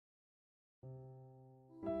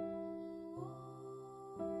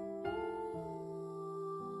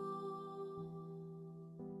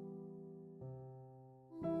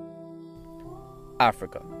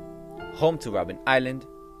Africa, home to Robben Island,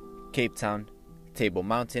 Cape Town, Table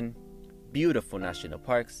Mountain, beautiful national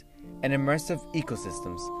parks, and immersive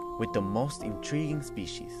ecosystems with the most intriguing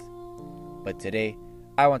species. But today,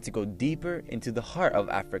 I want to go deeper into the heart of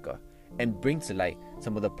Africa and bring to light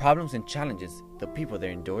some of the problems and challenges the people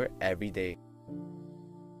there endure every day.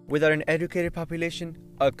 Without an educated population,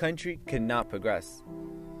 a country cannot progress.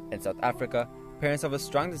 In South Africa, parents have a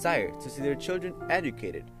strong desire to see their children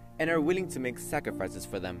educated and are willing to make sacrifices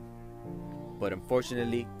for them. But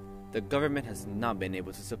unfortunately, the government has not been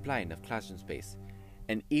able to supply enough classroom space,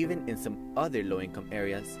 and even in some other low-income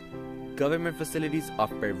areas, government facilities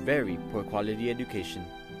offer very poor quality education.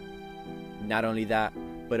 Not only that,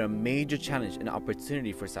 but a major challenge and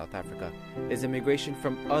opportunity for South Africa is immigration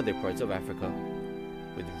from other parts of Africa.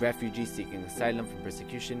 With refugees seeking asylum from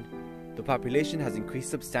persecution, the population has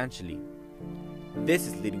increased substantially. This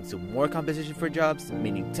is leading to more competition for jobs,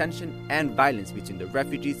 meaning tension and violence between the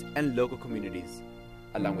refugees and local communities,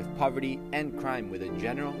 along with poverty and crime with a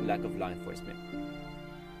general lack of law enforcement.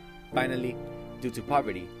 Finally, due to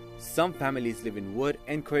poverty, some families live in wood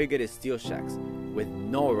and corrugated steel shacks with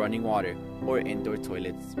no running water or indoor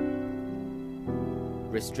toilets.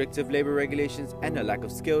 Restrictive labor regulations and a lack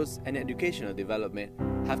of skills and educational development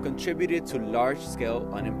have contributed to large-scale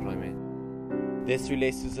unemployment. This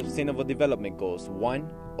relates to Sustainable Development Goals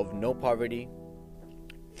 1 of no poverty,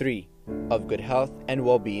 3 of good health and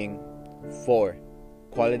well-being, 4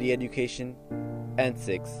 quality education, and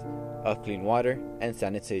 6 of clean water and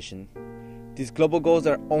sanitation. These global goals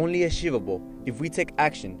are only achievable if we take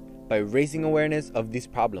action by raising awareness of these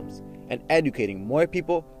problems and educating more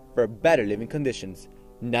people for better living conditions,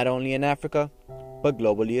 not only in Africa, but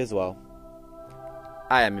globally as well.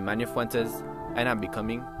 I am Emmanuel Fuentes, and I'm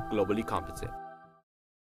becoming globally competent.